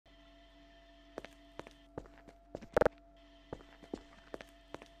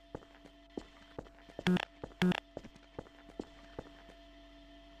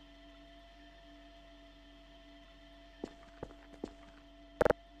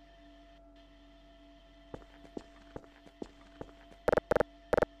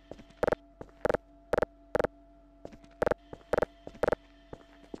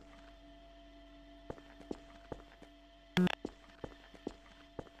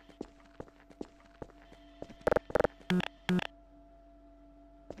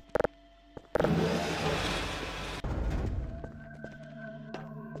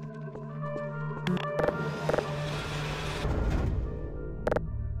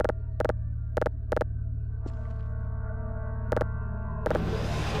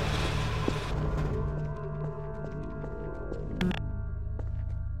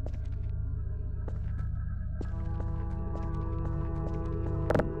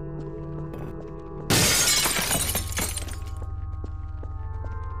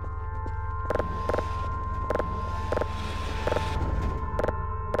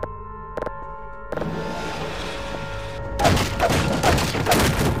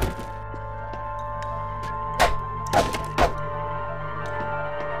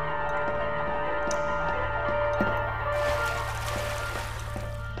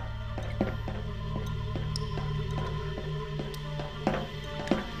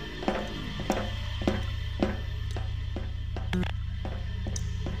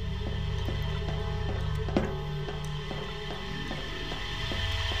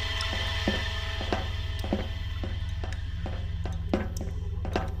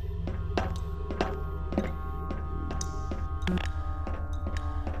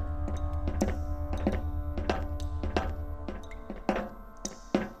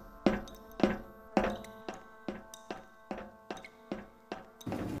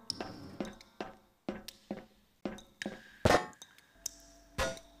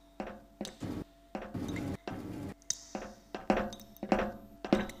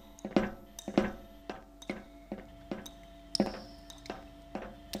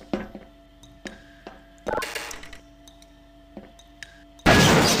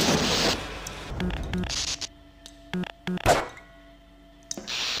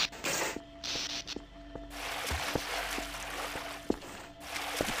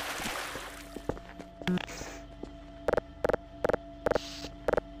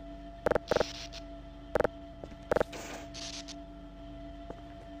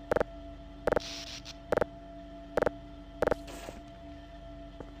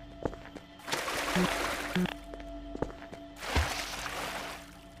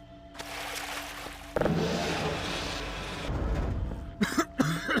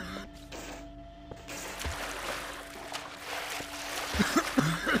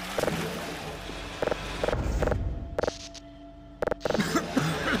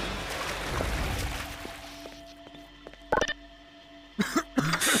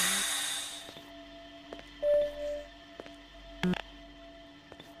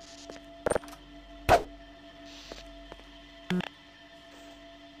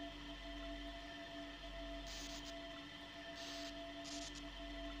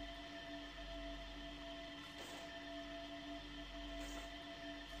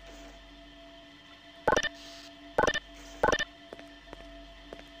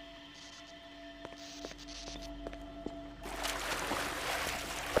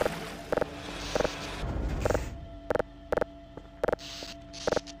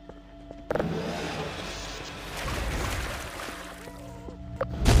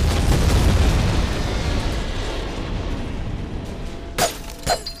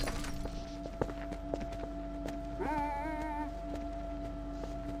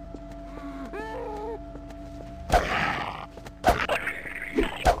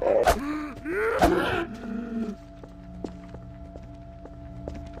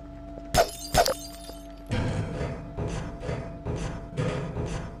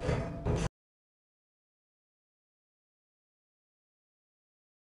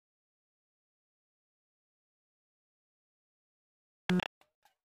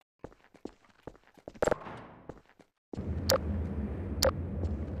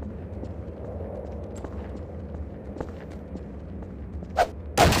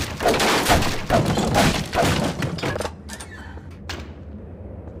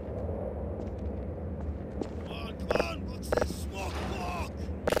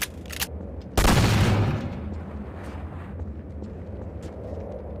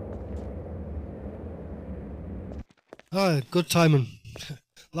Ah, good timing.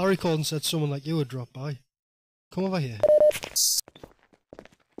 Larry called and said someone like you would drop by. Come over here.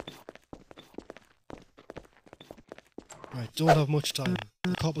 Right, don't have much time.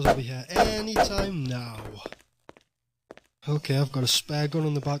 The coppers will be here any time now. Okay, I've got a spare gun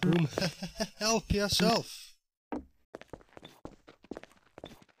in the back room. Help yourself.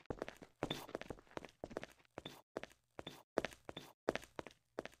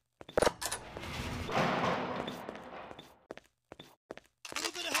 A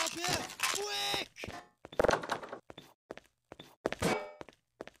little bit of help here! Quick!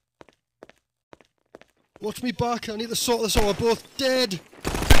 Watch me back, I need to sort this out, we're both dead!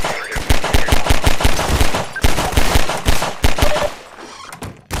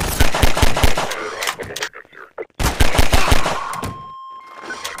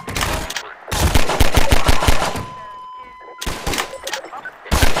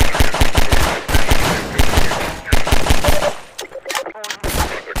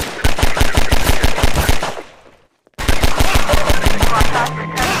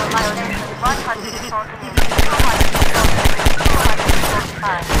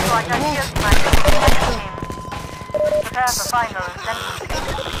 Prepare for final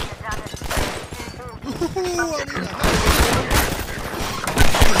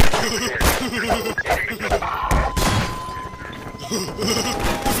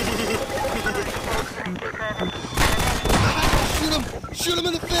Shoot him! Shoot him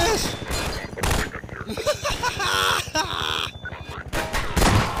in the face!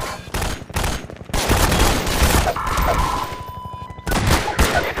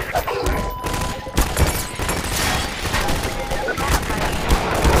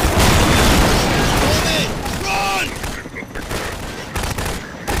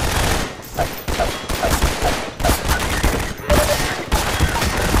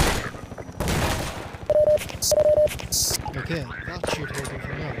 Okay, that should hold him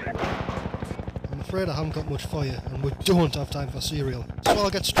for now. I'm afraid I haven't got much fire, and we don't have time for cereal, so I'll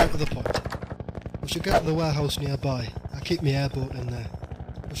get straight to the point. We should get to the warehouse nearby. I keep my airboat in there.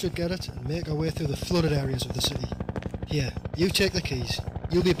 We should get it and make our way through the flooded areas of the city. Here, you take the keys.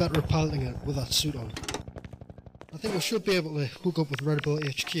 You'll be better at piloting it with that suit on. I think we should be able to hook up with Red Bull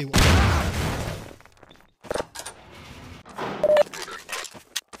HQ.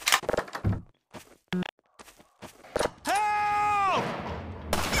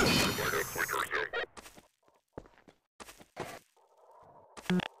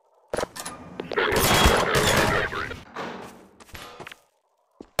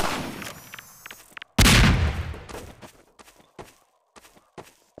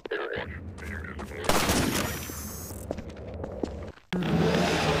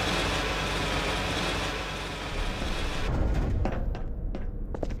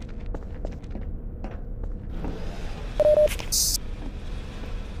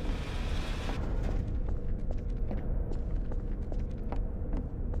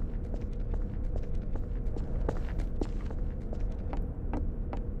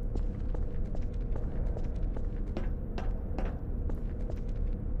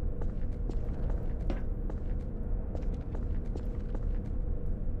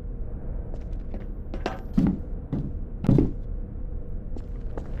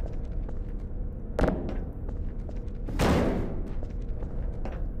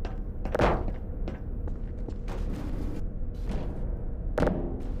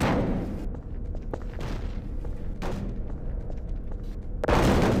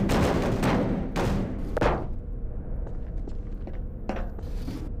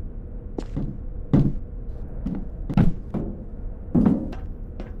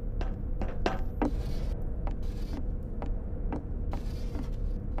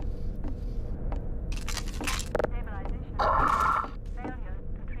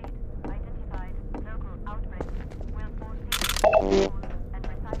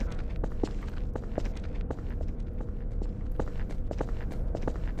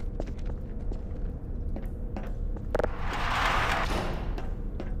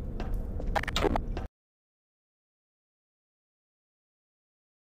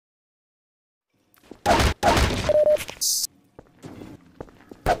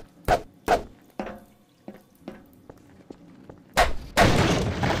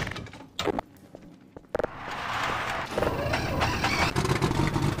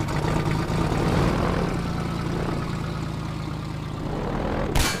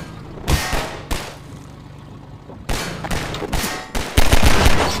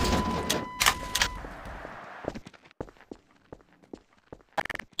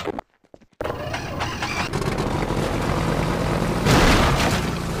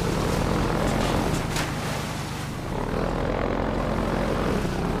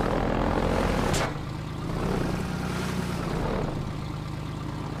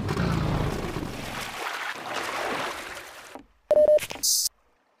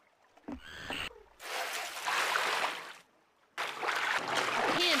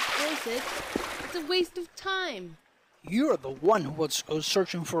 waste of time. You're the one who was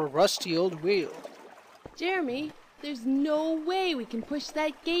searching for a rusty old wheel. Jeremy, there's no way we can push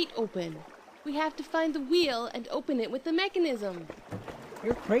that gate open. We have to find the wheel and open it with the mechanism.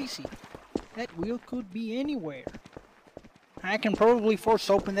 You're crazy. That wheel could be anywhere. I can probably force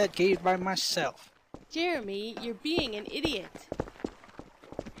open that gate by myself. Jeremy, you're being an idiot.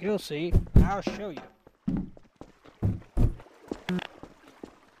 You'll see. I'll show you.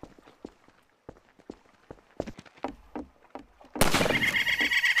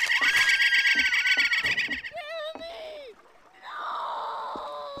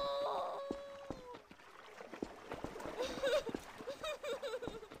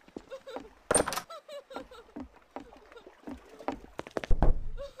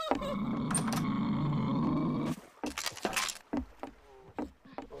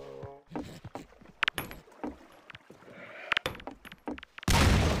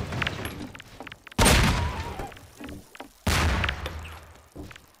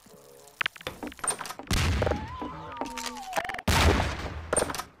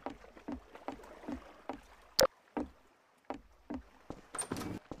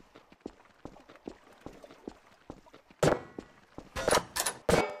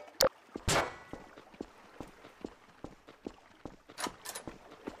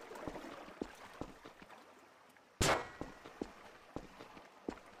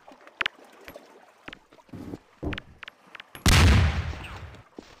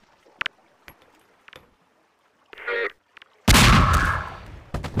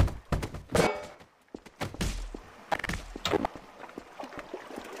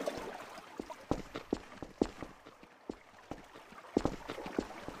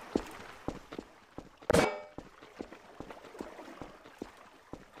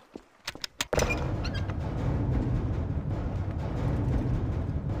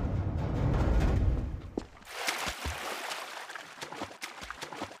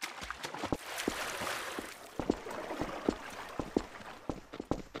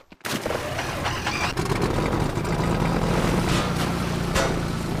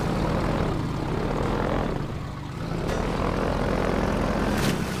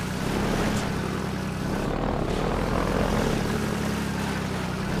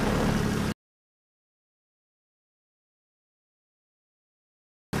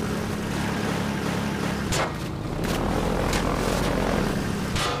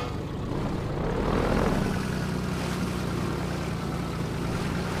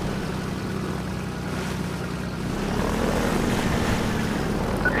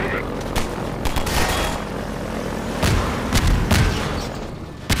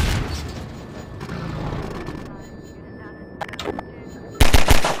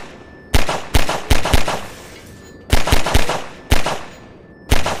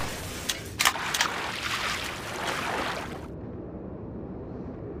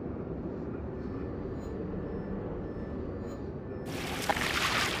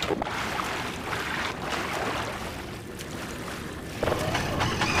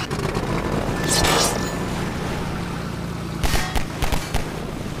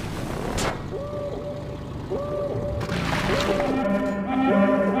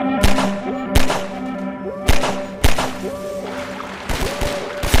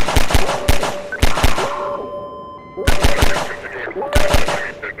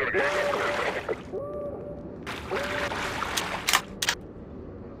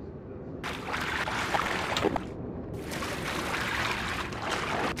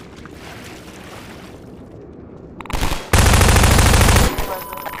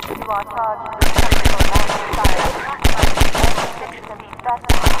 are charged with technical non-science.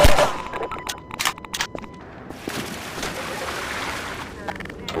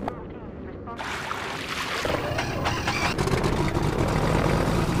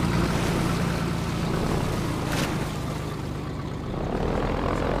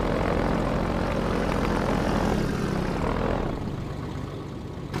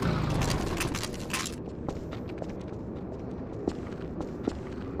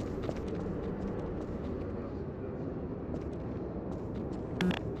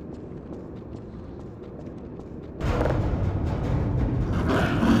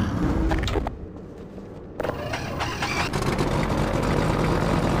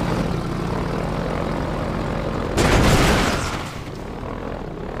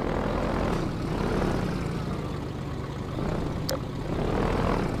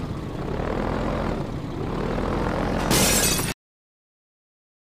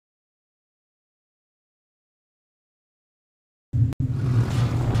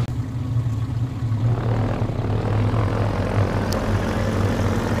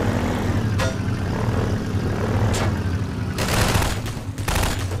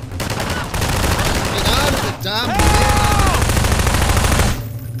 Damn!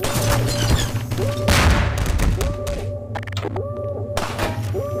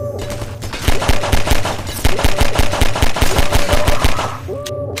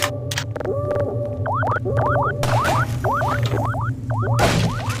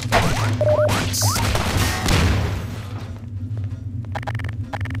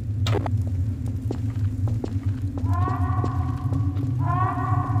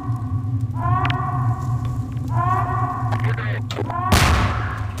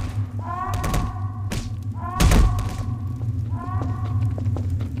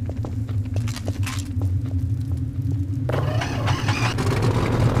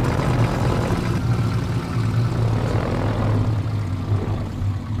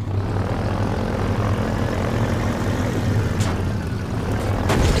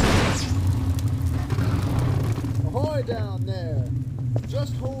 Ahoy down there!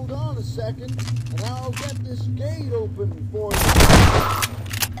 Just hold on a second, and I'll get this gate open for you.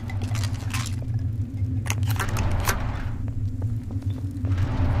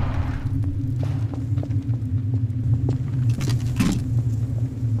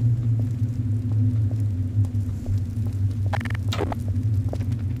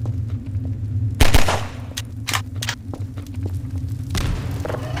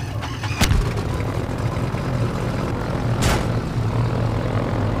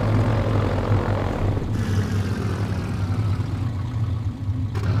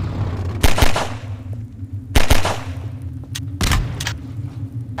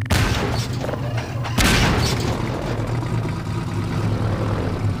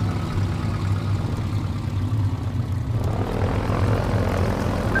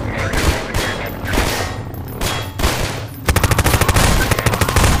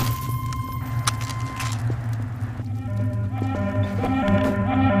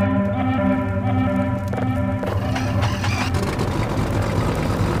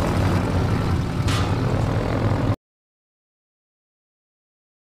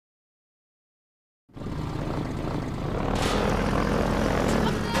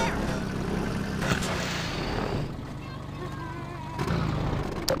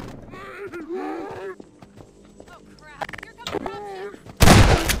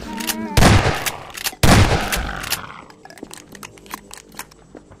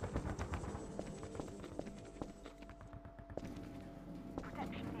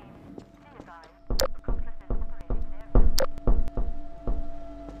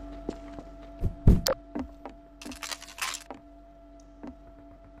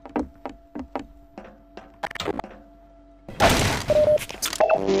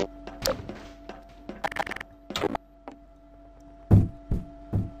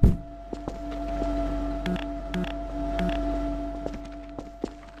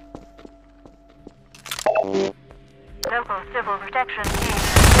 Local Civil Protection Team